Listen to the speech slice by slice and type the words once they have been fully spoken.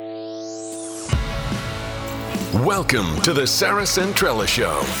Welcome to the Sarah Centrella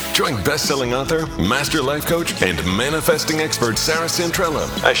Show. Join best-selling author, master life coach, and manifesting expert Sarah Centrella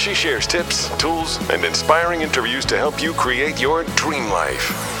as she shares tips, tools, and inspiring interviews to help you create your dream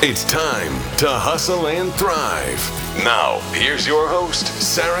life. It's time to hustle and thrive. Now, here's your host,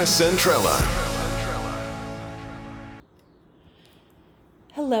 Sarah Centrella.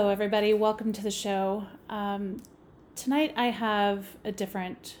 Hello, everybody. Welcome to the show. Tonight, I have a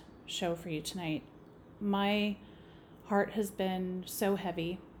different show for you tonight. My heart has been so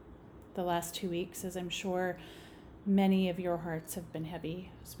heavy the last 2 weeks, as I'm sure many of your hearts have been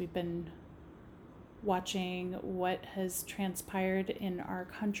heavy. So we've been watching what has transpired in our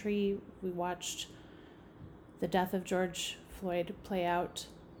country. We watched the death of George Floyd play out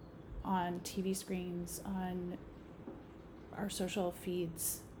on TV screens, on our social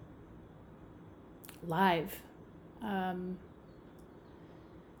feeds, live.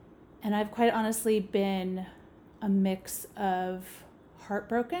 And I've quite honestly been a mix of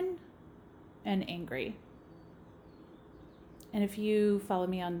heartbroken and angry. And if you follow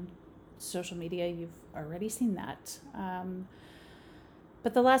me on social media, you've already seen that.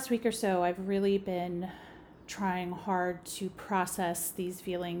 But the last week or so, I've really been trying hard to process these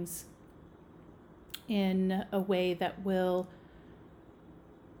feelings in a way that will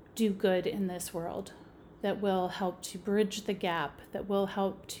do good in this world, that will help to bridge the gap, that will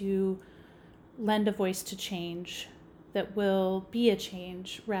help to lend a voice to change, that will be a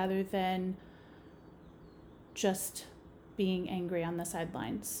change rather than just being angry on the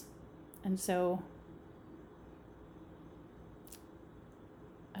sidelines. And so,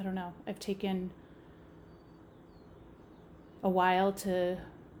 I don't know, I've taken a while to,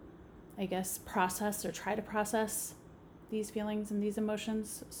 I guess, process or try to process these feelings and these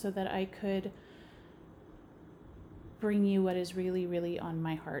emotions so that I could bring you what is really, really on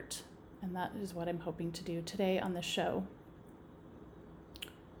my heart. And that is what I'm hoping to do today on the show.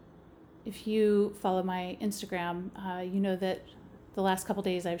 If you follow my Instagram, you know that the last couple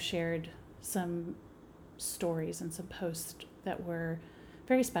days I've shared some stories and some posts that were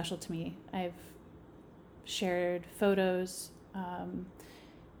very special to me. I've shared photos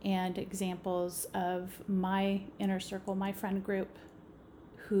and examples of my inner circle, my friend group,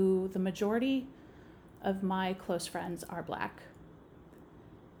 who the majority of my close friends are Black.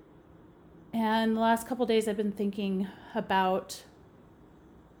 And the last couple days I've been thinking about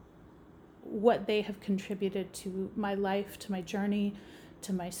what they have contributed to my life, to my journey,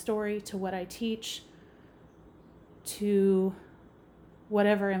 to my story, to what I teach, to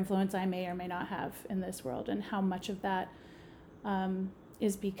whatever influence I may or may not have in this world, and how much of that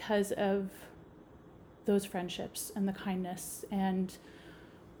is because of those friendships and the kindness and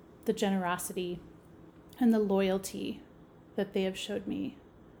the generosity and the loyalty that they have showed me.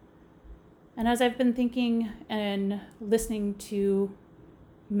 And as I've been thinking and listening to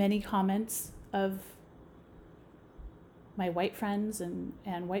many comments of my white friends and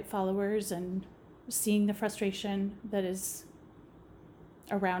white followers, and seeing the frustration that is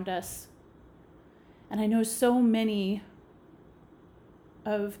around us, and I know so many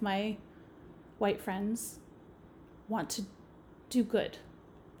of my white friends want to do good.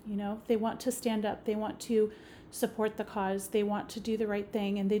 You know, they want to stand up, they want to support the cause, they want to do the right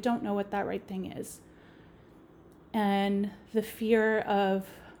thing, and they don't know what that right thing is. And the fear of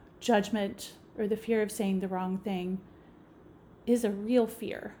judgment or the fear of saying the wrong thing is a real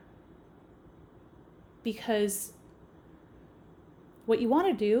fear. Because what you want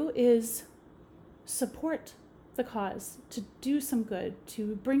to do is support the cause, to do some good,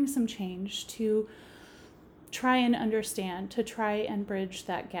 to bring some change, to try and understand, to try and bridge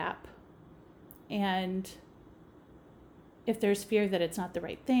that gap. And if there's fear that it's not the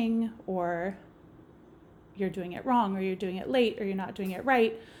right thing, or you're doing it wrong, or you're doing it late, or you're not doing it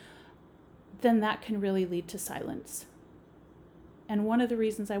right, then that can really lead to silence. And one of the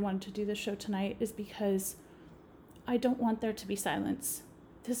reasons I wanted to do this show tonight is because I don't want there to be silence.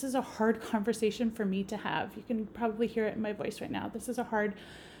 This is a hard conversation for me to have. You can probably hear it in my voice right now. This is a hard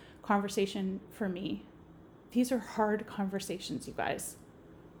conversation for me. These are hard conversations, you guys.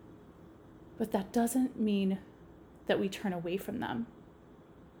 But that doesn't mean that we turn away from them.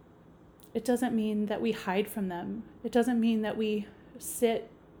 It doesn't mean that we hide from them. It doesn't mean that we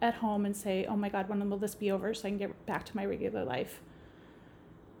sit at home and say, oh my God, when will this be over so I can get back to my regular life?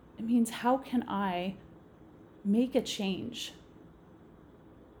 It means, how can I make a change?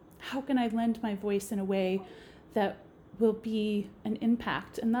 How can I lend my voice in a way that will be an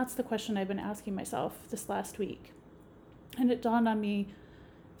impact? And that's the question I've been asking myself this last week. And it dawned on me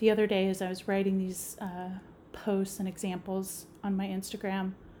the other day as I was writing these posts and examples on my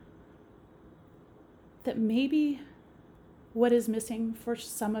Instagram that maybe what is missing for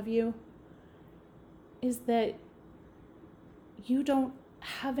some of you is that you don't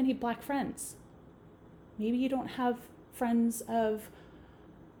have any Black friends. Maybe you don't have friends of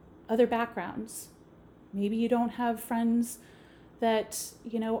other backgrounds. Maybe you don't have friends that,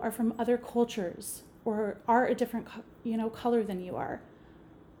 are from other cultures or are a different, color than you are.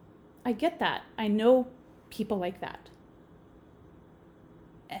 I get that. I know people like that.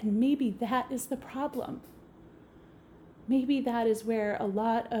 And maybe that is the problem. Maybe that is where a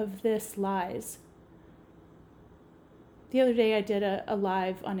lot of this lies. The other day I did a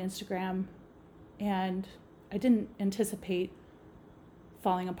live on Instagram, and I didn't anticipate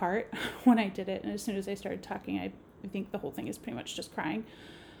falling apart when I did it. And as soon as I started talking, I think the whole thing is pretty much just crying.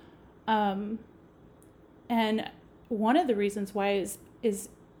 And one of the reasons why is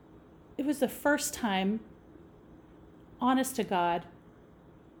it was the first time, honest to God,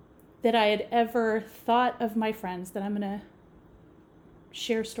 that I had ever thought of my friends that I'm going to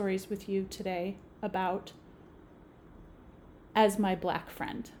share stories with you today about as my Black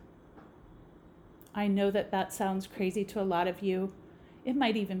friend. I know that sounds crazy to a lot of you. It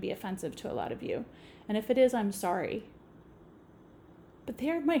might even be offensive to a lot of you. And if it is, I'm sorry. But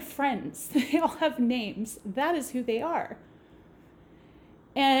they're my friends. They all have names. That is who they are.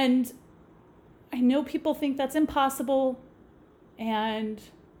 And I know people think that's impossible. And,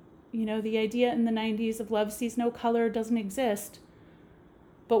 the idea in the 90s of love sees no color doesn't exist.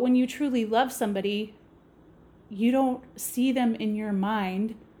 But when you truly love somebody, you don't see them in your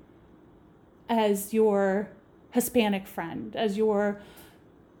mind as your Hispanic friend, as your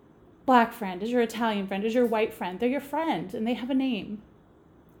Black friend, as your Italian friend, as your white friend. They're your friend and they have a name.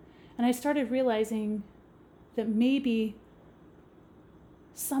 And I started realizing that maybe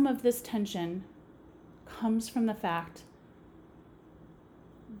some of this tension comes from the fact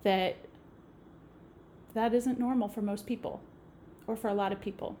that isn't normal for most people, or for a lot of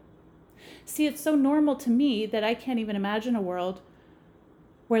people. See, it's so normal to me that I can't even imagine a world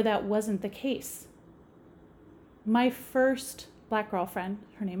where that wasn't the case. My first Black girlfriend,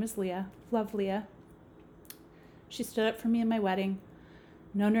 her name is Leah. Love Leah. She stood up for me in my wedding.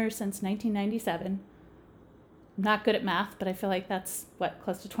 Known her since 1997. Not good at math, but I feel like that's,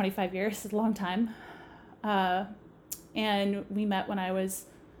 close to 25 years. It's a long time. And we met when I was,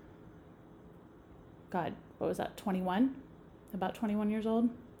 21? About 21 years old.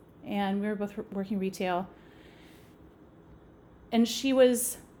 And we were both working retail. And she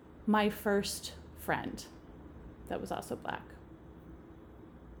was my first friend that was also Black.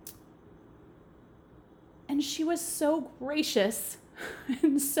 And she was so gracious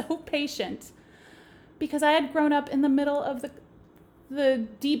and so patient, because I had grown up in the middle of the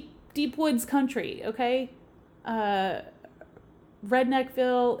deep woods country, okay?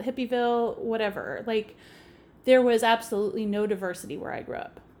 Redneckville, Hippieville, whatever. There was absolutely no diversity where I grew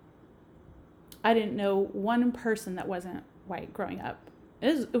up. I didn't know one person that wasn't white growing up.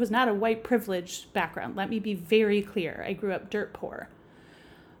 It was not a white privileged background. Let me be very clear. I grew up dirt poor.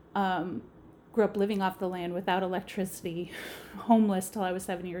 Grew up living off the land without electricity, homeless till I was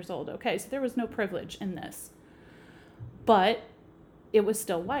 7 years old. Okay, so there was no privilege in this. But it was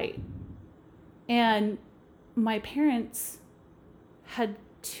still white. And my parents had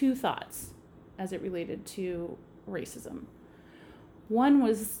two thoughts as it related to racism. One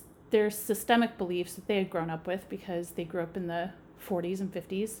was their systemic beliefs that they had grown up with, because they grew up in the 40s and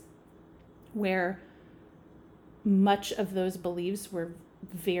 50s, where much of those beliefs were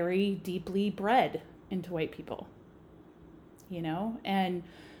very deeply bred into white people, and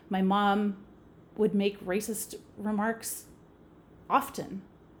my mom would make racist remarks often.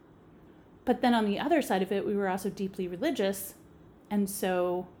 But then on the other side of it, we were also deeply religious, and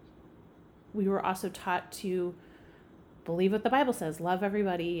so we were also taught to believe what the Bible says, love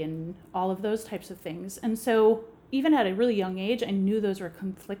everybody, and all of those types of things. And so even at a really young age, I knew those were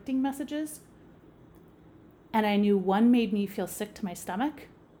conflicting messages. And I knew one made me feel sick to my stomach,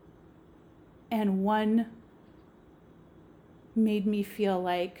 and one made me feel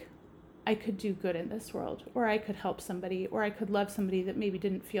like I could do good in this world, or I could help somebody, or I could love somebody that maybe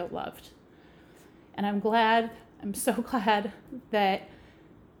didn't feel loved. And I'm so glad that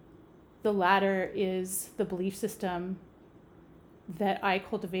the latter is the belief system that I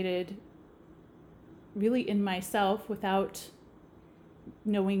cultivated really in myself without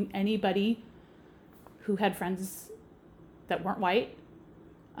knowing anybody who had friends that weren't white,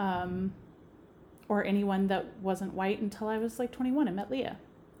 or anyone that wasn't white, until I was 21 and met Leah.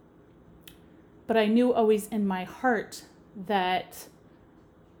 But I knew always in my heart that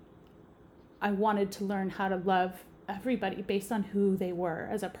I wanted to learn how to love everybody based on who they were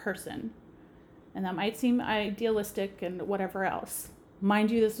as a person. And that might seem idealistic and whatever else.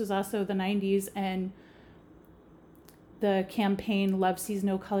 Mind you, this was also the 90s, and the campaign Love Sees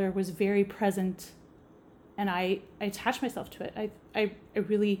No Color was very present, and I attached myself to it. I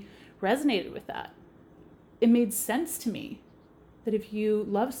really resonated with that. It made sense to me that if you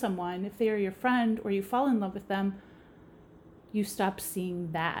love someone, if they are your friend or you fall in love with them, you stop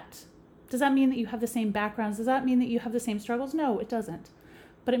seeing that. Does that mean that you have the same backgrounds? Does that mean that you have the same struggles? No, it doesn't.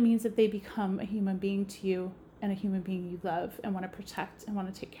 But it means that they become a human being to you, and a human being you love and want to protect and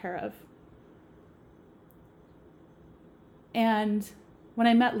want to take care of. And when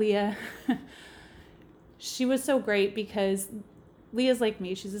I met Leah, she was so great because Leah's like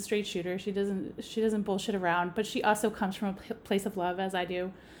me. She's a straight shooter. She doesn't bullshit around, but she also comes from a place of love, as I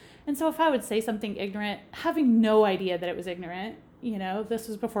do. And so if I would say something ignorant, having no idea that it was ignorant, this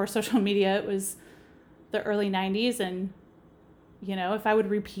was before social media. It was the early 90s. And, if I would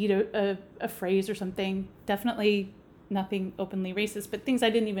repeat a phrase or something, definitely nothing openly racist, but things I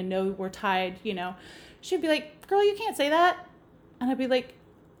didn't even know were tied, she'd be like, girl, you can't say that. And I'd be like,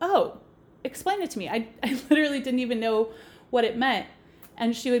 oh, explain it to me. I literally didn't even know what it meant.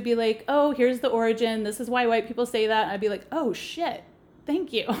 And she would be like, oh, here's the origin. This is why white people say that. And I'd be like, oh shit,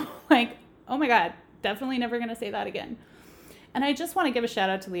 thank you. Like, oh my God, definitely never going to say that again. And I just want to give a shout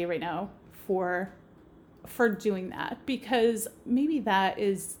out to Leah right now for doing that, because maybe that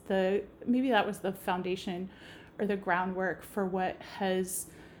was the foundation or the groundwork for what has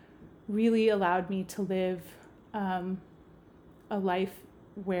really allowed me to live a life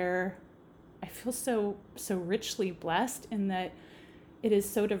where I feel so richly blessed in that it is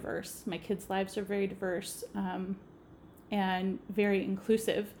so diverse. My kids' lives are very diverse and very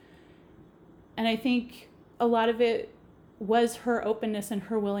inclusive. And I think a lot of it was her openness and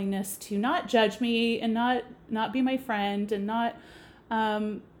her willingness to not judge me and not be my friend and not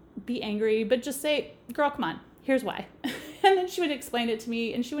be angry, but just say, girl, come on, here's why. And then she would explain it to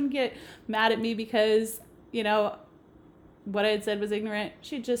me, and she wouldn't get mad at me because, what I had said was ignorant.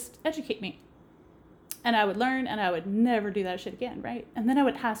 She'd just educate me. And I would learn, and I would never do that shit again, right? And then I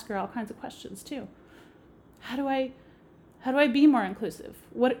would ask her all kinds of questions too. How do I be more inclusive?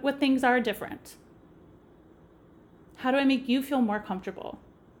 What things are different? How do I make you feel more comfortable?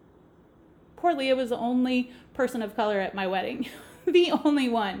 Poor Leah was the only person of color at my wedding, the only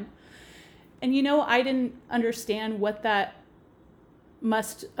one. And I didn't understand what that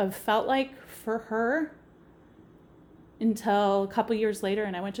must have felt like for her until a couple years later.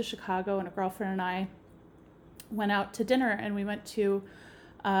 And I went to Chicago, and a girlfriend and I went out to dinner, and we went to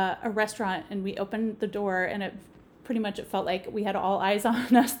a restaurant, and we opened the door, and it felt like we had all eyes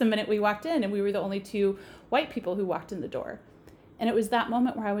on us the minute we walked in, and we were the only two white people who walked in the door. And it was that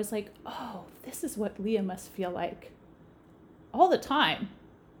moment where I was like, oh, this is what Leah must feel like all the time,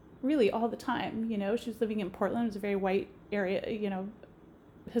 really all the time. She was living in Portland. It was a very white area,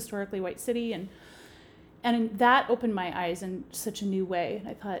 historically white city. And that opened my eyes in such a new way. And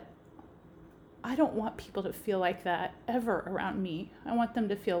I thought, I don't want people to feel like that ever around me. I want them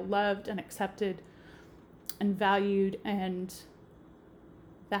to feel loved and accepted and valued, and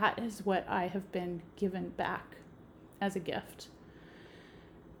that is what I have been given back as a gift.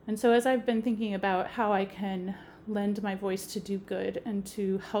 And so as I've been thinking about how I can lend my voice to do good and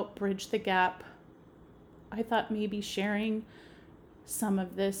to help bridge the gap, I thought maybe sharing some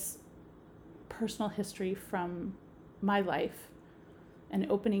of this personal history from my life and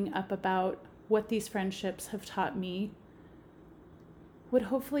opening up about what these friendships have taught me would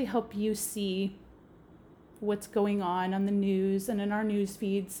hopefully help you see what's going on the news and in our news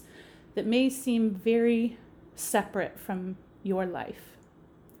feeds that may seem very separate from your life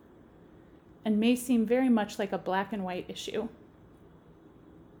and may seem very much like a black and white issue,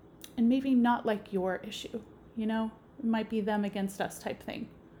 and maybe not like your issue. It might be them against us type thing.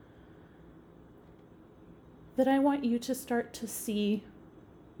 That I want you to start to see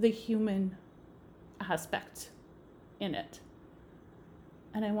the human aspect in it.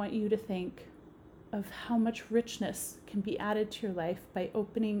 And I want you to think of how much richness can be added to your life by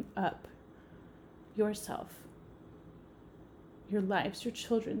opening up yourself, your lives, your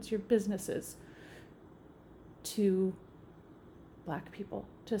children's, your businesses to Black people,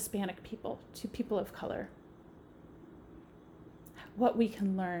 to Hispanic people, to people of color. What we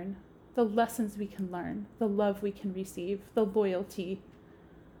can learn, the lessons we can learn, the love we can receive, the loyalty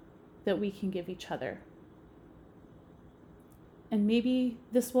that we can give each other. And maybe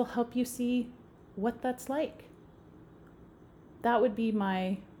this will help you see what that's like. That would be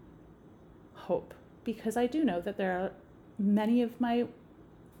my hope, because I do know that there are many of my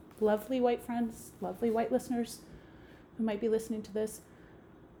lovely white friends, lovely white listeners who might be listening to this,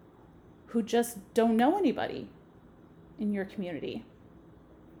 who just don't know anybody in your community,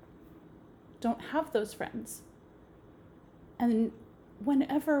 don't have those friends. And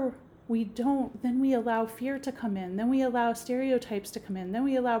whenever we don't, then we allow fear to come in, then we allow stereotypes to come in, then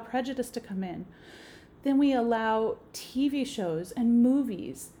we allow prejudice to come in, then we allow TV shows and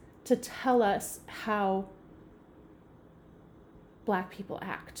movies to tell us how Black people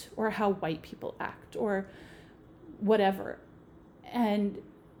act, or how white people act, or whatever. And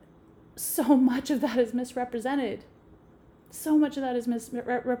so much of that is misrepresented. So much of that is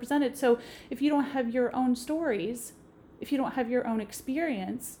misrepresented. So if you don't have your own stories, if you don't have your own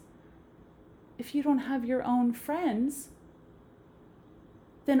experience, if you don't have your own friends,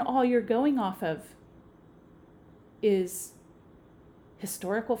 then all you're going off of is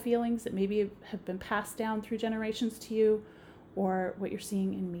historical feelings that maybe have been passed down through generations to you, or what you're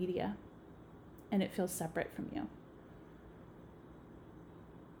seeing in media, and it feels separate from you.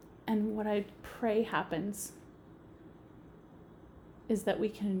 And what I pray happens is that we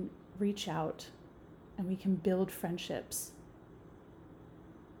can reach out and we can build friendships,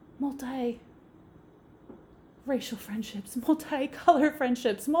 multi-racial friendships, multi-color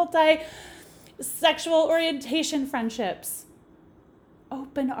friendships, multi-sexual orientation friendships.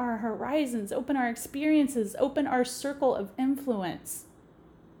 Open our horizons, open our experiences, open our circle of influence.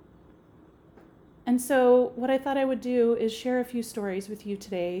 And so what I thought I would do is share a few stories with you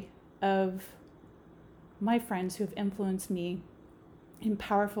today of my friends who have influenced me in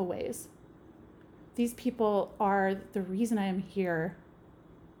powerful ways. These people are the reason I am here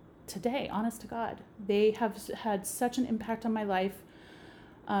today, honest to God. They have had such an impact on my life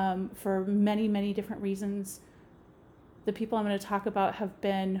for many, many different reasons. The people I'm going to talk about have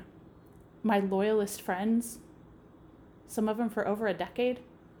been my loyalist friends, some of them for over a decade.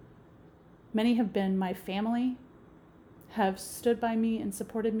 Many have been my family, have stood by me and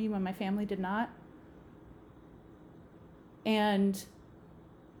supported me when my family did not. And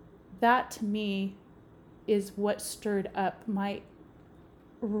that to me is what stirred up my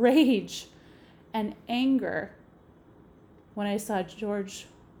rage and anger when I saw George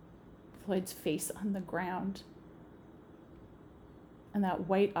Floyd's face on the ground and that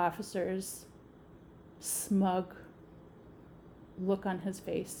white officer's smug look on his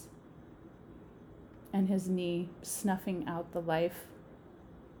face and his knee snuffing out the life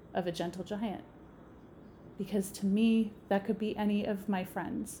of a gentle giant. Because to me, that could be any of my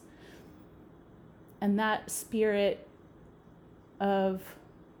friends. And that spirit of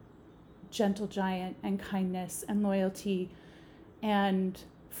gentle giant and kindness and loyalty and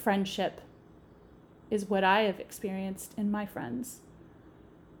friendship is what I have experienced in my friends.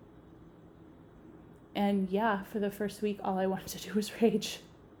 And yeah, for the first week, all I wanted to do was rage,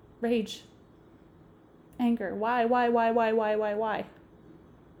 anger. Why?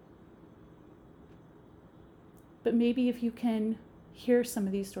 But maybe if you can hear some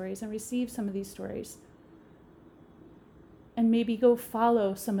of these stories and receive some of these stories, and maybe go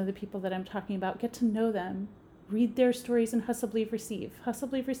follow some of the people that I'm talking about, get to know them, read their stories in Hustle, Believe, Receive. Hustle,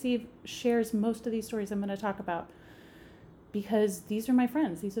 Believe, Receive shares most of these stories I'm going to talk about, because these are my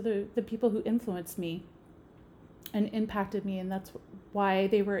friends. These are the people who influenced me and impacted me, and that's why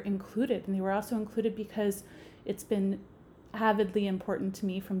they were included. And they were also included because it's been avidly important to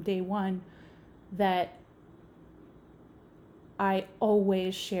me from day one that I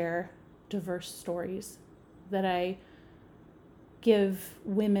always share diverse stories, that I give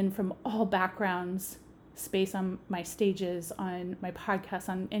women from all backgrounds space on my stages, on my podcast,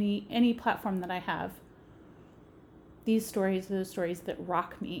 on any platform that I have. These stories are the stories that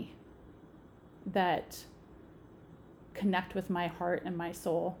rock me, that connect with my heart and my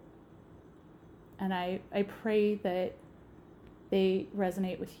soul. And I pray that they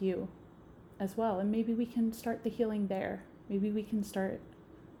resonate with you as well. And maybe we can start the healing there. Maybe we can start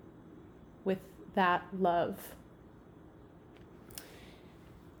with that love.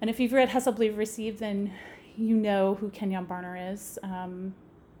 And if you've read Hustle, Believe, Receive, then you know who Kenyon Barner is.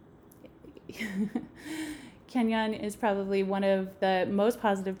 Kenyon is probably one of the most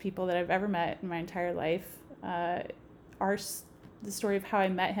positive people that I've ever met in my entire life. The story of how I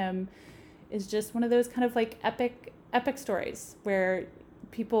met him is just one of those kind of like epic stories where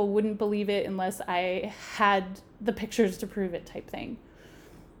people wouldn't believe it unless I had the pictures to prove it type thing.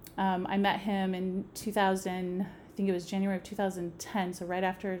 I met him in 2000, I think it was January of 2010, so right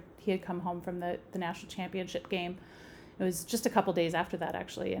after he had come home from the national championship game. It was just a couple days after that,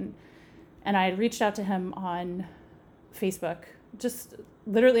 actually. And I had reached out to him on Facebook, just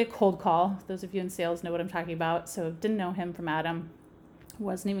literally a cold call. Those of you in sales know what I'm talking about. So didn't know him from Adam,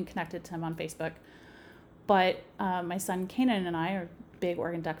 wasn't even connected to him on Facebook. But my son Kanan and I, or big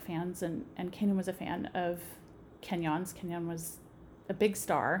Oregon Duck fans, and Kanan was a fan of Kenyon's. Kenyon was a big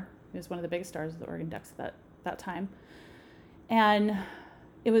star. He was one of the biggest stars of the Oregon Ducks at that time. And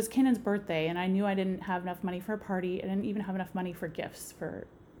it was Kanan's birthday, and I knew I didn't have enough money for a party. I didn't even have enough money for gifts for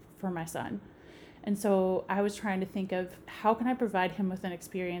my son. And so I was trying to think of how can I provide him with an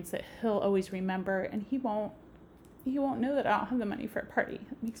experience that he'll always remember, and he won't know that I don't have the money for a party.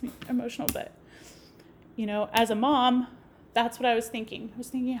 It makes me emotional, but you know, as a mom, that's what I was thinking. I was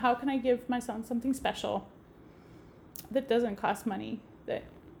thinking, how can I give my son something special that doesn't cost money, that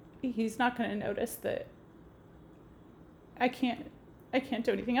he's not going to notice that I can't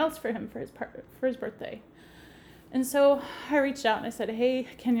do anything else for him for his birthday. And so I reached out and I said, hey,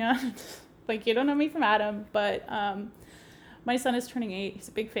 Kenyon, like, you don't know me from Adam, but my son is turning 8. He's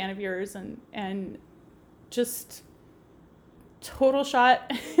a big fan of yours, and just total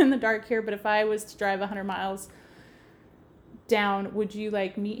shot in the dark here, but if I was to drive 100 miles down, would you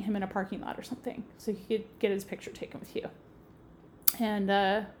like meet him in a parking lot or something so he could get his picture taken with you? And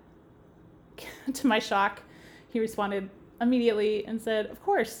to my shock, he responded immediately and said, of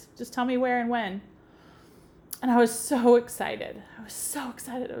course, just tell me where and when. And I was so excited. I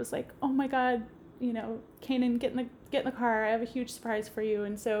was like, oh my God, you know, Kanan, get in the car. I have a huge surprise for you.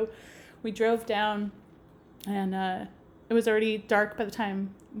 And so we drove down, and it was already dark by the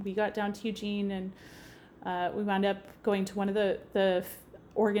time we got down to Eugene, and we wound up going to one of the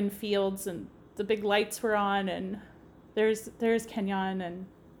Oregon fields, and the big lights were on, and there's Kenyon and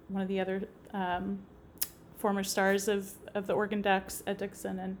one of the other former stars of the Oregon Ducks at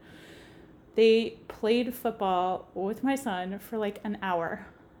Dixon, and they played football with my son for like an hour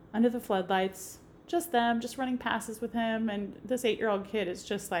under the floodlights, just them, just running passes with him, and this 8-year-old kid is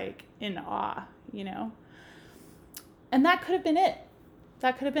just like in awe, you know? And that could have been it.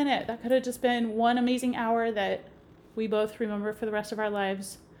 That could have just been one amazing hour that we both remember for the rest of our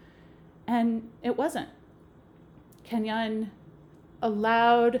lives. And it wasn't. Kenyon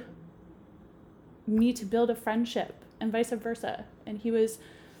allowed me to build a friendship and vice versa. And he was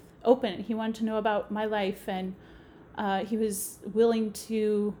open. He wanted to know about my life, and he was willing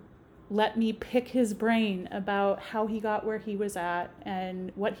to let me pick his brain about how he got where he was at and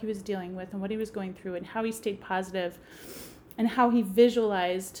what he was dealing with and what he was going through and how he stayed positive and how he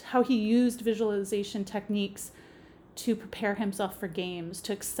visualized, how he used visualization techniques to prepare himself for games,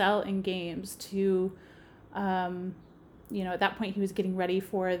 to excel in games, to, you know, at that point he was getting ready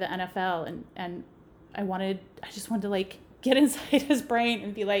for the NFL, and I just wanted to like get inside his brain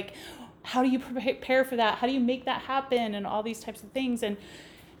and be like, how do you prepare for that? How do you make that happen? And all these types of things.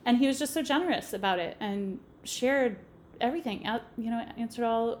 And he was just so generous about it and shared everything, you know, answered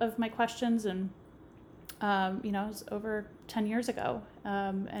all of my questions. And, you know, it was over 10 years ago,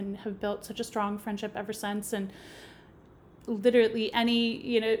 and have built such a strong friendship ever since. And literally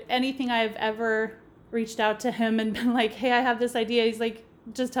anything I've ever reached out to him and been like, hey, I have this idea. He's like,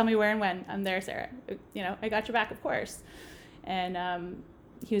 just tell me where and when. I'm there, Sarah. You know, I got your back, of course. And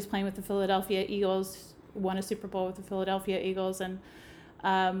he was playing with the Philadelphia Eagles, won a Super Bowl with the Philadelphia Eagles, and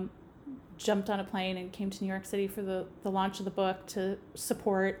jumped on a plane and came to New York City for the launch of the book to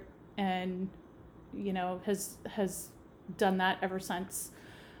support, and, you know, has done that ever since.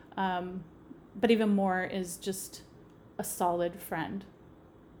 But even more is just a solid friend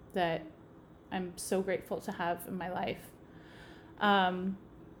that I'm so grateful to have in my life. And,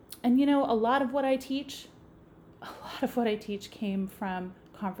 you know, a lot of what I teach came from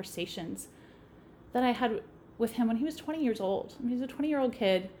conversations that I had with him when he was 20 years old. I mean, he was a 20-year-old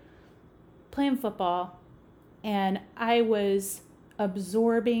kid playing football, and I was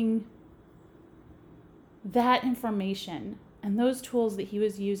absorbing that information and those tools that he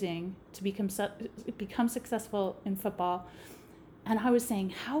was using to become successful in football. And I was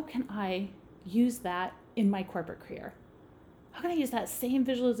saying, how can I use that in my corporate career? How can I use that same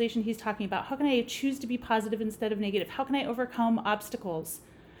visualization he's talking about? How can I choose to be positive instead of negative? How can I overcome obstacles?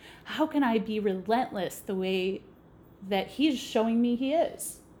 How can I be relentless the way that he's showing me he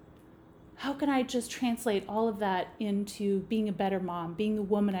is? How can I just translate all of that into being a better mom, being the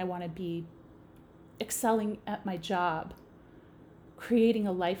woman I want to be, excelling at my job, creating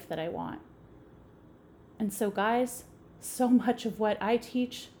a life that I want? And so, guys, so much of what I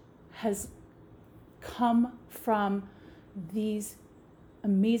teach has come from these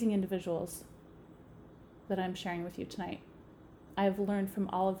amazing individuals that I'm sharing with you tonight. I've learned from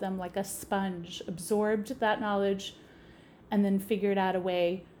all of them like a sponge, absorbed that knowledge, and then figured out a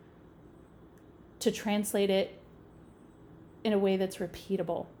way to translate it in a way that's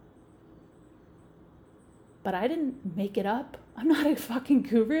repeatable. But I didn't make it up. I'm not a fucking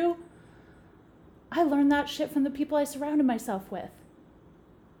guru. I learned that shit from the people I surrounded myself with.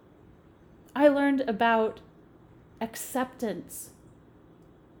 I learned about acceptance,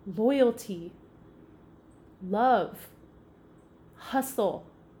 loyalty, love, hustle,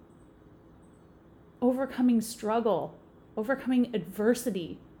 overcoming struggle, overcoming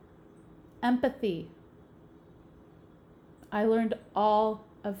adversity, empathy. I learned all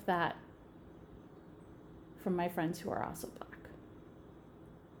of that from my friends who are also Black.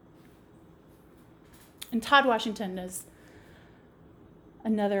 And Todd Washington is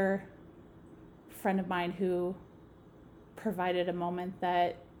another friend of mine who provided a moment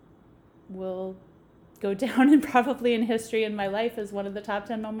that will go down and probably in history in my life as one of the top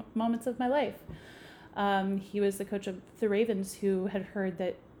 10 moments of my life. He was the coach of the Ravens who had heard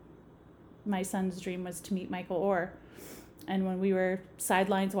that my son's dream was to meet Michael Oher. And when we were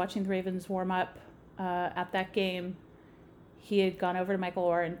sidelines watching the Ravens warm up at that game, he had gone over to Michael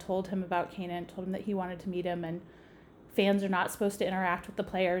Oher and told him about Kanan, told him that he wanted to meet him. And fans are not supposed to interact with the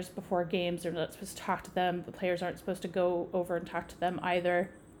players before games. They're not supposed to talk to them. The players aren't supposed to go over and talk to them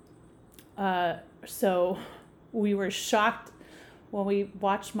either. So we were shocked when we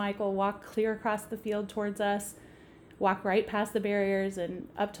watched Michael walk clear across the field towards us, walk right past the barriers and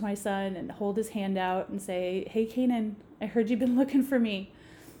up to my son and hold his hand out and say, "Hey, Kanan, I heard you've been looking for me."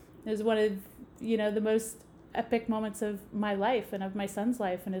 It was one of, the most epic moments of my life and of my son's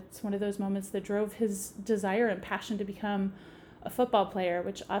life. And it's one of those moments that drove his desire and passion to become a football player,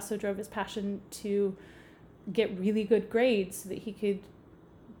 which also drove his passion to get really good grades so that he could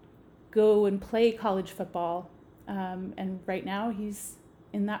go and play college football. And right now he's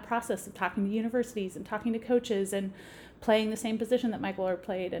in that process of talking to universities and talking to coaches and playing the same position that Michael Oher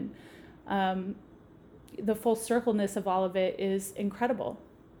played. And the full circleness of all of it is incredible.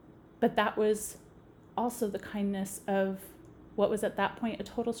 But that was also the kindness of what was at that point a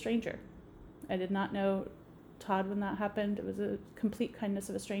total stranger. I did not know Todd when that happened. It was a complete kindness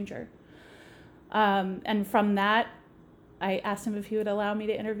of a stranger. And from that, I asked him if he would allow me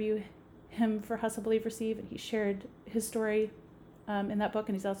to interview him for Hustle, Believe, Receive, and he shared his story in that book,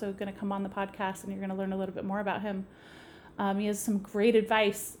 and he's also going to come on the podcast, and you're going to learn a little bit more about him. He has some great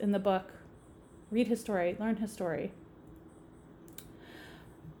advice in the book. Read his story, learn his story.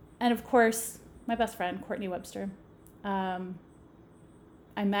 And of course, my best friend, Courtney Webster. I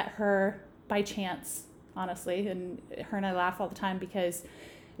met her by chance, honestly, and her and I laugh all the time because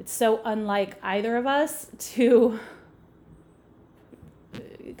it's so unlike either of us to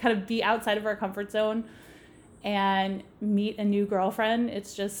kind of be outside of our comfort zone and meet a new girlfriend.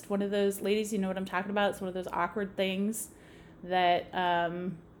 It's just one of those, ladies, you know what I'm talking about. It's one of those awkward things that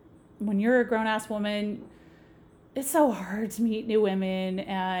when you're a grown-ass woman, it's so hard to meet new women,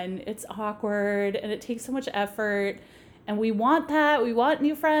 and it's awkward, and it takes so much effort, and we want that. We want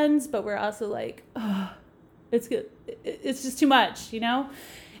new friends, but we're also like, oh, it's good. It's just too much,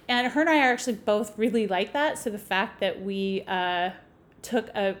 And her and I are actually both really like that. So the fact that we took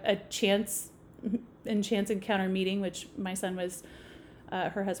a chance encounter meeting, which my son was,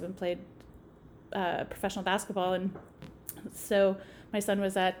 her husband played professional basketball, and so my son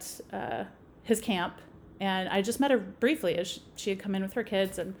was at his camp, and I just met her briefly as she had come in with her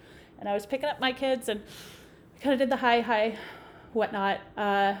kids, and I was picking up my kids, and we kind of did the hi, whatnot,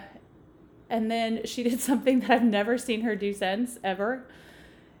 and then she did something that I've never seen her do since, ever,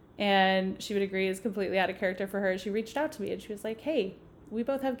 and she would agree is completely out of character for her. She reached out to me, and she was like, "Hey, we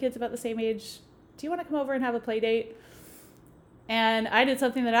both have kids about the same age. Do you want to come over and have a play date?" And I did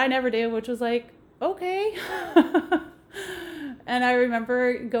something that I never do, which was like, okay. And I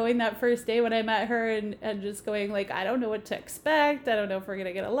remember going that first day when I met her and just going like, I don't know what to expect. I don't know if we're going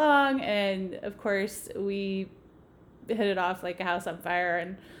to get along. And of course we hit it off like a house on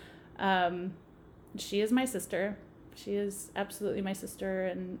fire. And she is my sister. She is absolutely my sister.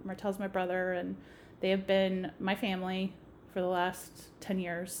 And Martel's my brother. And they have been my family for the last 10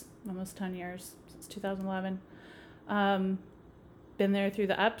 years, almost 10 years, since 2011. Been there through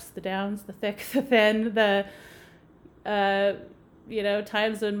the ups, the downs, the thick, the thin, the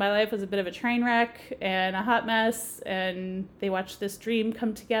times when my life was a bit of a train wreck and a hot mess, and they watched this dream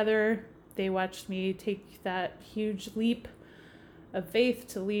come together. They watched me take that huge leap of faith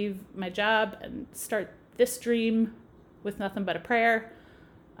to leave my job and start this dream with nothing but a prayer.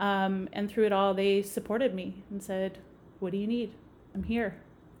 And through it all, they supported me and said, "What do you need? I'm here.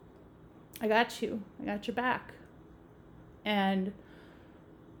 I got you. I got your back." And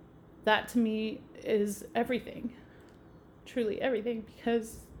that to me is everything, truly everything,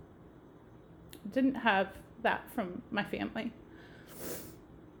 because I didn't have that from my family.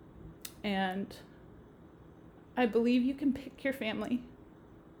 And I believe you can pick your family.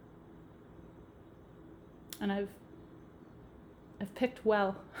 And I've picked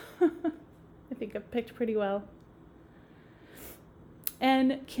well. think I've picked pretty well.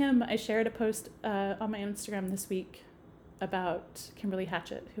 And Kim, I shared a post on my Instagram this week about Kimberly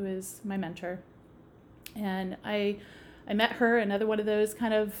Hatchett, who is my mentor. And I met her, another one of those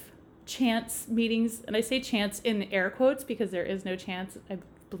kind of chance meetings. And I say chance in air quotes because there is no chance. I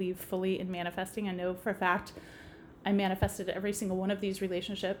believe fully in manifesting. I know for a fact I manifested every single one of these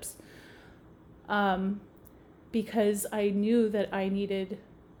relationships because I knew that I needed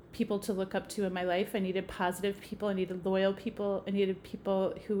people to look up to in my life. I needed positive people. I needed loyal people. I needed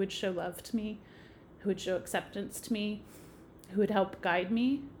people who would show love to me, who would show acceptance to me, who would help guide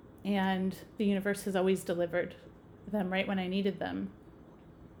me. And the universe has always delivered them right when I needed them.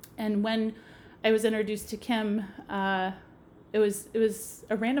 And when I was introduced to Kim, it was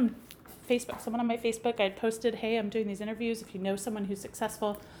a random Facebook. Someone on my Facebook, I had posted, hey, I'm doing these interviews. If you know someone who's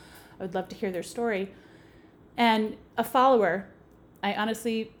successful, I would love to hear their story. And a follower, I'm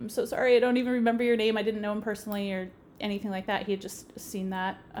so sorry, I don't even remember your name. I didn't know him personally or anything like that. He had just seen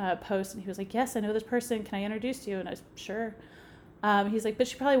that post and he was like, yes, I know this person. Can I introduce you? And I was, sure. He's like, but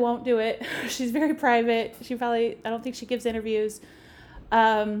she probably won't do it. She's very private. I don't think she gives interviews.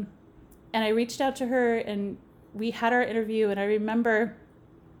 And I reached out to her and we had our interview. And I remember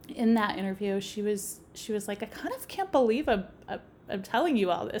in that interview, she was like, I kind of can't believe I'm telling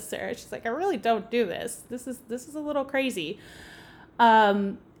you all this, Sarah. She's like, I really don't do this. This is a little crazy.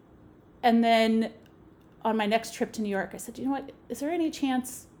 And then on my next trip to New York, I said, you know what, is there any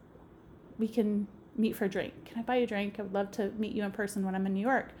chance we can meet for a drink? Can I buy you a drink? I would love to meet you in person when I'm in New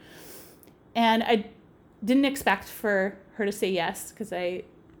York. And I didn't expect for her to say yes, because I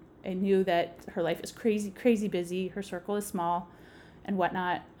knew that her life is crazy, crazy busy. Her circle is small and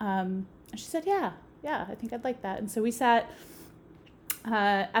whatnot. And she said, yeah, I think I'd like that. And so we sat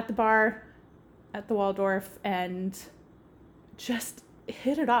at the bar at the Waldorf and just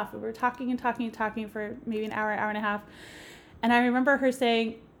hit it off. We were talking for maybe an hour and a half. And I remember her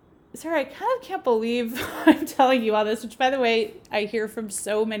saying, Sarah, I kind of can't believe I'm telling you all this, which, by the way, I hear from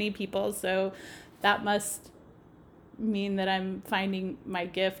so many people. So that must mean that I'm finding my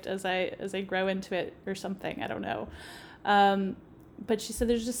gift as I grow into it or something. I don't know. But she said,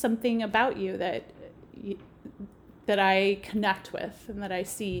 there's just something about you that I connect with and that I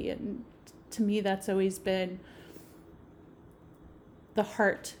see. And to me, that's always been the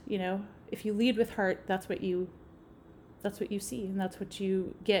heart. You know, if you lead with heart, that's what you see, and that's what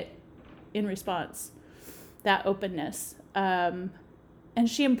you get in response, that openness. And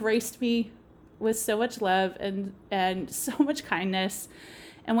she embraced me with so much love and so much kindness,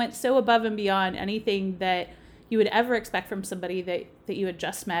 and went so above and beyond anything that you would ever expect from somebody that you had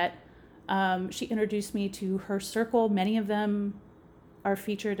just met. She introduced me to her circle. Many of them are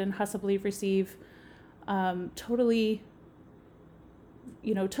featured in Hustle, Believe, Receive. Totally,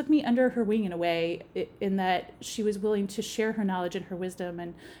 took me under her wing in a way, in that she was willing to share her knowledge and her wisdom.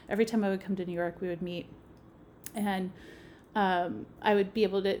 And every time I would come to New York, we would meet, and I would be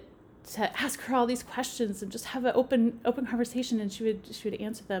able to ask her all these questions and just have an open conversation, and she would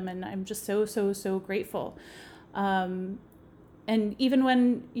answer them. And I'm just so, so, so grateful. And even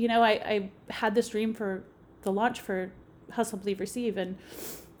when, I had this dream for the launch for Hustle, Believe, Receive, and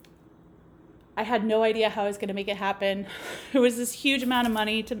I had no idea how I was going to make it happen. It was this huge amount of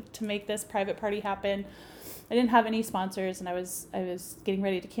money to make this private party happen. I didn't have any sponsors, and I was getting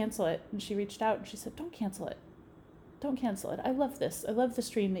ready to cancel it. And she reached out and she said, don't cancel it. Don't cancel it. I love this. I love this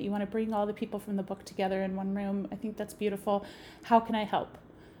dream that you want to bring all the people from the book together in one room. I think that's beautiful. How can I help?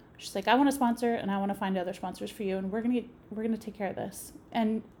 She's like, I want to sponsor, and I want to find other sponsors for you, and we're gonna take care of this.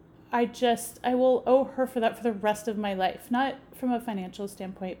 And I will owe her for that for the rest of my life, not from a financial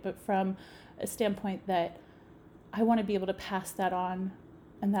standpoint, but from a standpoint that I want to be able to pass that on,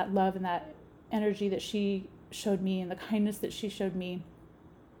 and that love and that energy that she showed me and the kindness that she showed me,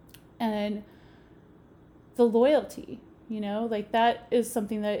 and the loyalty, that is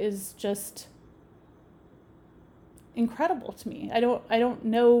something that is just incredible to me. I don't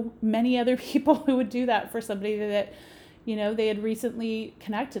know many other people who would do that for somebody that, they had recently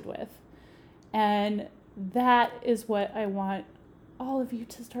connected with. And that is what I want all of you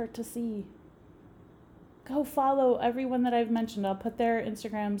to start to see. Go follow everyone that I've mentioned. I'll put their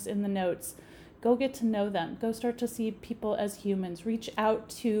Instagrams in the notes. Go get to know them. Go start to see people as humans. Reach out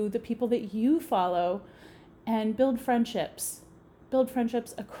to the people that you follow and build friendships. Build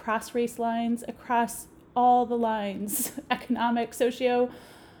friendships across race lines, across all the lines, economic, socio,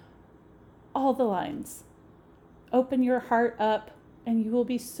 all the lines. Open your heart up, and you will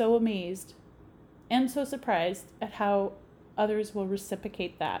be so amazed and so surprised at how others will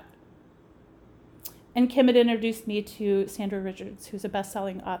reciprocate that. And Kim had introduced me to Sandra Richards, who's a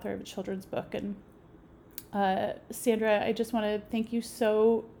best-selling author of a children's book. And Sandra, I just want to thank you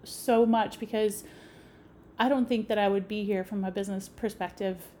so, so much, because I don't think that I would be here from a business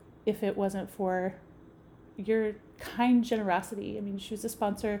perspective if it wasn't for your kind generosity. I mean, she was a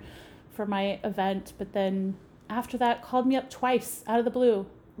sponsor for my event, but then after that called me up twice out of the blue,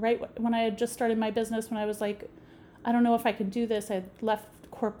 right when I had just started my business, when I was like, I don't know if I can do this. I had left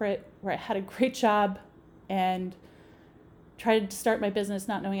corporate where I had a great job and tried to start my business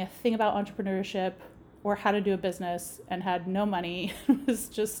not knowing a thing about entrepreneurship or how to do a business, and had no money. Was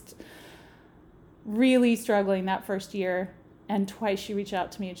just really struggling that first year. And twice she reached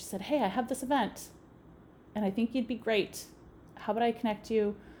out to me and she said, hey, I have this event and I think you'd be great. How about I connect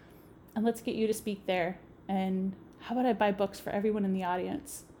you and let's get you to speak there? And how about I buy books for everyone in the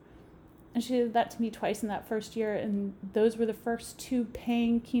audience? And she did that to me twice in that first year. And those were the first 2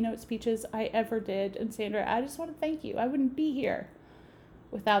 paying keynote speeches I ever did. And Sandra, I just want to thank you. I wouldn't be here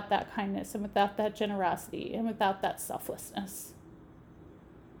without that kindness and without that generosity and without that selflessness.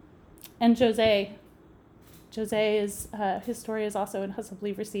 And Jose is, his story is also in Hustle,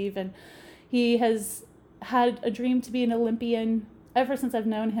 Believe, Receive. And he has had a dream to be an Olympian ever since I've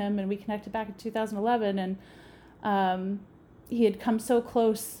known him. And we connected back in 2011. And he had come so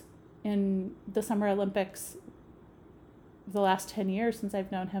close in the Summer Olympics the last 10 years since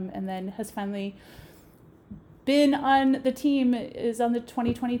I've known him, and then has finally been on the team, is on the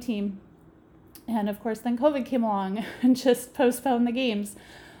 2020 team. And of course, then COVID came along and just postponed the games.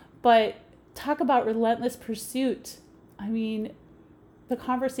 But talk about relentless pursuit. I mean, the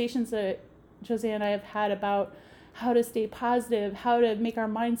conversations that Jose and I have had about how to stay positive, how to make our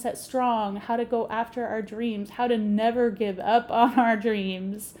mindset strong, how to go after our dreams, how to never give up on our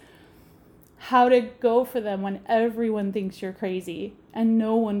dreams, how to go for them when everyone thinks you're crazy and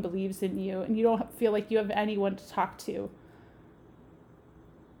no one believes in you and you don't feel like you have anyone to talk to.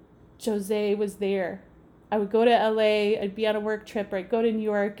 Jose was there. I would go to LA, I'd be on a work trip, or I'd go to New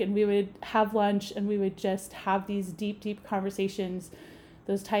York, and we would have lunch and we would just have these deep, deep conversations.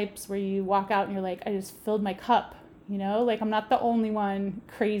 Those types where you walk out and you're like, I just filled my cup, you know? Like, I'm not the only one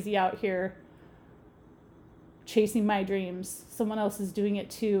crazy out here chasing my dreams. Someone else is doing it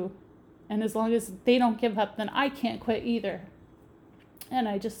too. And as long as they don't give up, then I can't quit either. And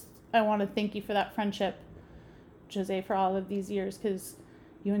I want to thank you for that friendship, Jose, for all of these years, because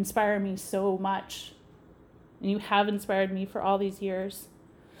you inspire me so much. And you have inspired me for all these years.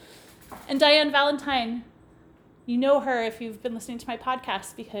 And Diane Valentine, you know her if you've been listening to my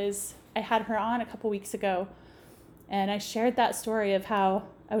podcast, because I had her on a couple weeks ago. And I shared that story of how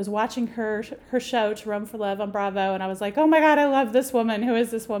I was watching her show, To Rome for Love, on Bravo. And I was like, oh my God, I love this woman. Who is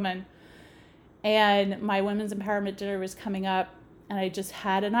this woman? And my women's empowerment dinner was coming up. And I just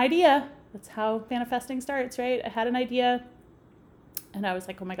had an idea. That's how manifesting starts, right? I had an idea. And I was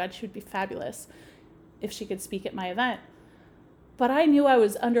like, oh my God, she would be fabulous if she could speak at my event. But I knew I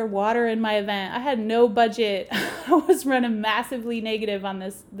was underwater in my event. I had no budget. I was running massively negative on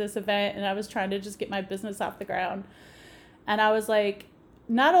this event, and I was trying to just get my business off the ground. And I was like,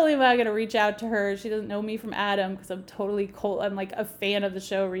 not only am I going to reach out to her, she doesn't know me from Adam, because I'm totally cold. I'm like a fan of the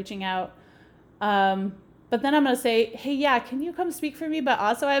show, reaching out. But then I'm going to say, hey, yeah, can you come speak for me? But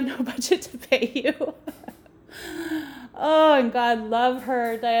also I have no budget to pay you. Oh, and God love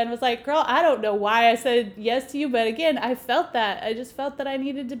her. Diane was like, girl, I don't know why I said yes to you. But again, I felt that. I just felt that I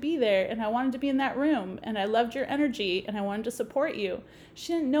needed to be there, and I wanted to be in that room, and I loved your energy, and I wanted to support you.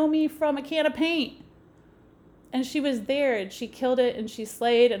 She didn't know me from a can of paint. And she was there, and she killed it, and she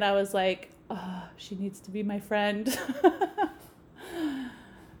slayed. And I was like, oh, she needs to be my friend.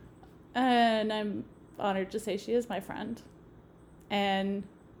 And I'm honored to say she is my friend. And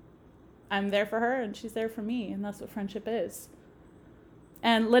I'm there for her, and she's there for me, and that's what friendship is.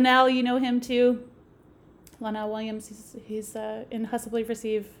 And Linnell, you know him too. Linnell Williams, he's in Hustle, Believe,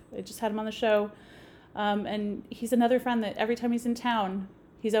 Receive. I just had him on the show. And he's another friend that every time he's in town,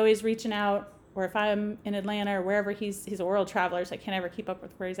 he's always reaching out. Or if I'm in Atlanta or wherever, he's a world traveler, so I can't ever keep up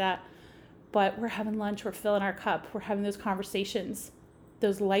with where he's at. But we're having lunch, we're filling our cup, we're having those conversations,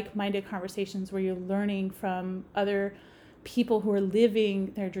 those like-minded conversations where you're learning from other people who are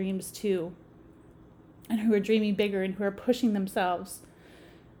living their dreams too, and who are dreaming bigger and who are pushing themselves.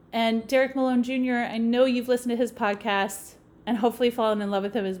 And Derek Malone Jr., I know you've listened to his podcast and hopefully fallen in love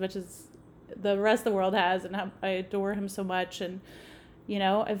with him as much as the rest of the world has, and I adore him so much. And you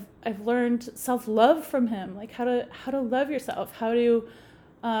know, I've learned self-love from him, like how to love yourself, how to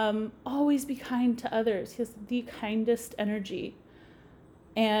always be kind to others. He has the kindest energy,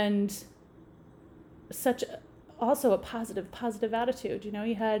 and such also a positive attitude. You know,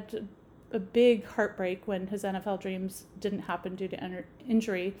 he had a big heartbreak when his NFL dreams didn't happen due to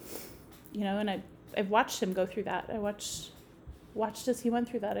injury, and I've watched him go through that. I watched as he went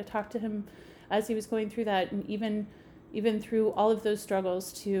through that. I talked to him as he was going through that, and even through all of those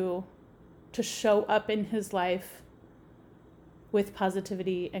struggles to show up in his life with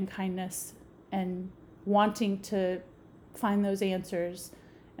positivity and kindness and wanting to find those answers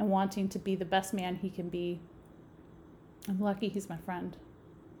and wanting to be the best man he can be. I'm lucky he's my friend.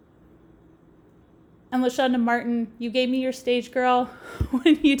 And LaShonda Martin, you gave me your stage girl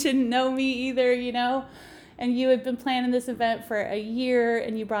when you didn't know me either, and you had been planning this event for a year,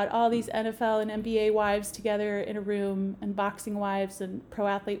 and you brought all these NFL and NBA wives together in a room, and boxing wives and pro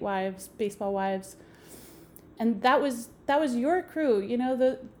athlete wives, baseball wives. And that was your crew,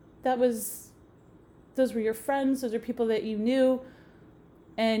 those were your friends, those are people that you knew.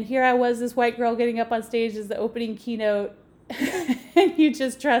 And here I was, this white girl getting up on stage as the opening keynote, and you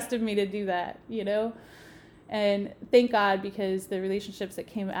just trusted me to do that, And thank God, because the relationships that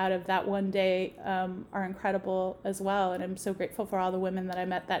came out of that one day are incredible as well. And I'm so grateful for all the women that I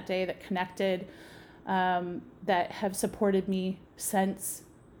met that day that connected, that have supported me since,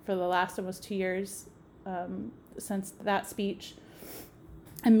 for the last almost 2 years, since that speech.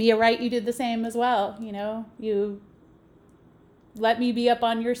 And Mia Wright, you did the same as well. You let me be up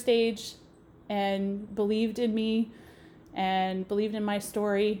on your stage and believed in me and believed in my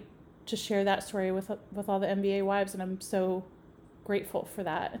story, to share that story with all the NBA wives, and I'm so grateful for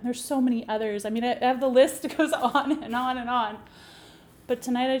that. And there's so many others. I mean, I have the list that goes on and on and on. But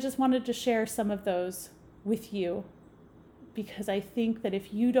tonight I just wanted to share some of those with you, because I think that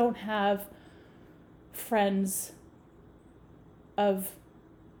if you don't have friends of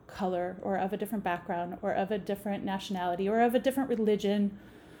color or of a different background or of a different nationality or of a different religion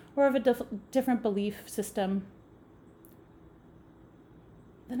or of a different belief system,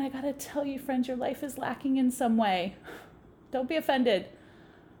 then I gotta tell you, friends, your life is lacking in some way. Don't be offended.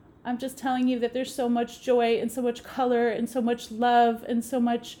 I'm just telling you that there's so much joy and so much color and so much love and so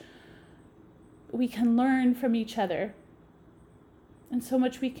much we can learn from each other, and so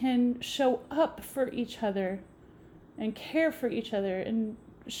much we can show up for each other and care for each other and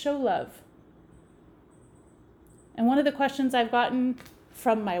show love. And one of the questions I've gotten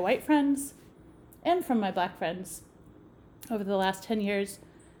from my white friends and from my black friends over the last 10 years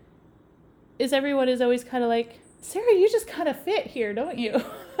is everyone is always kind of like, Sarah, you just kind of fit here, don't you?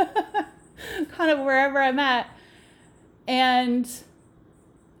 Kind of wherever I'm at. And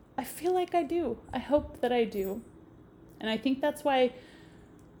I feel like I do. I hope that I do. And I think that's why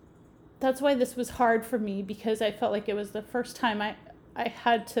this was hard for me, because I felt like it was the first time I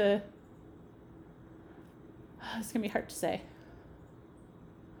had to, it's going to be hard to say.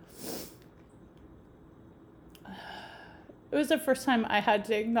 It was the first time I had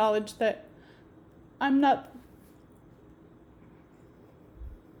to acknowledge that I'm not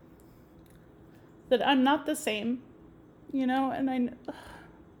the same, and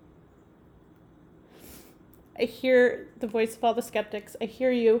I hear the voice of all the skeptics. I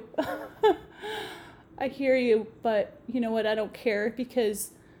hear you. I hear you, but you know what? I don't care, because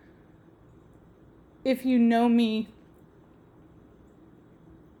if you know me,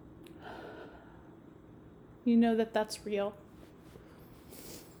 you know that that's real.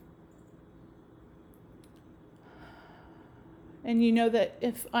 And you know that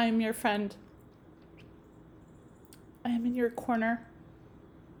if I'm your friend, I am in your corner.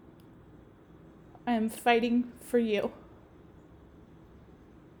 I am fighting for you.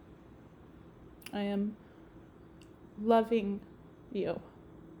 I am loving you.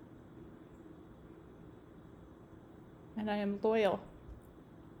 And I am loyal.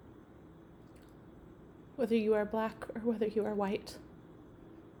 Whether you are black or whether you are white.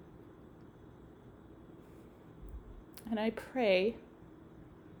 And I pray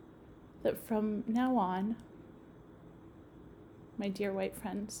that from now on, my dear white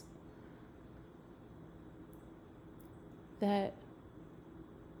friends, that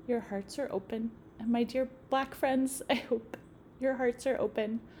your hearts are open. And my dear black friends, I hope your hearts are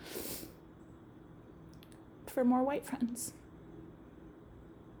open for more white friends.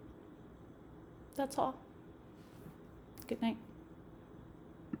 That's all. Good night.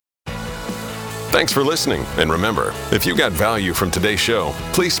 Thanks for listening. And remember, if you got value from today's show,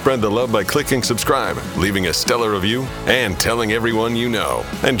 please spread the love by clicking subscribe, leaving a stellar review, and telling everyone you know.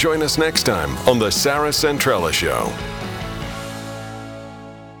 And join us next time on The Sarah Centrella Show.